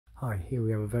Hi, here we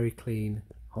have a very clean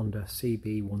Honda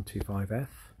cb125f.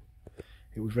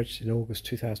 It was registered in August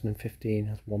 2015,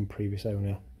 has one previous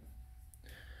owner.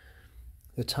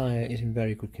 The tyre is in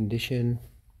very good condition.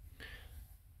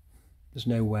 There's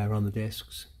no wear on the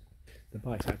discs. The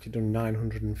bike's actually done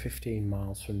 915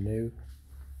 miles from new.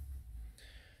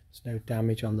 There's no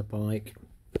damage on the bike.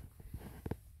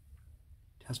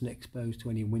 It hasn't exposed to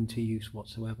any winter use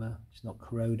whatsoever. It's not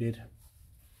corroded.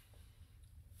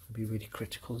 Be really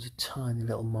critical. There's a tiny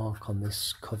little mark on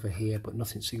this cover here, but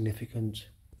nothing significant.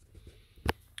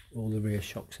 All the rear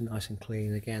shocks are nice and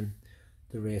clean. Again,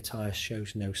 the rear tyre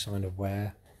shows no sign of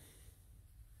wear.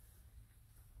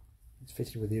 It's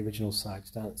fitted with the original side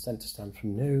centre stand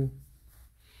from new.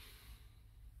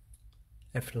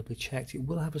 Everything will be checked. It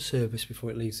will have a service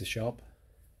before it leaves the shop.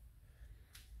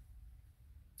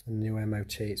 And the new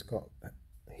MOT. It's got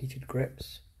heated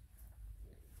grips.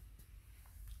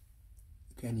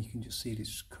 Again, you can just see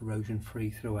it's corrosion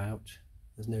free throughout.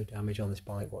 There's no damage on this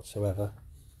bike whatsoever.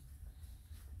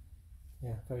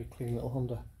 Yeah, very clean little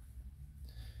Honda.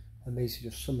 And these are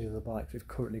just some of the bikes we've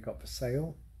currently got for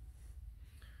sale.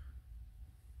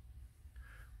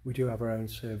 We do have our own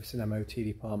service and MOT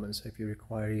department, so if you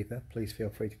require either, please feel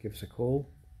free to give us a call.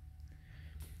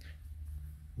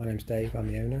 My name's Dave,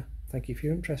 I'm the owner. Thank you for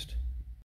your interest.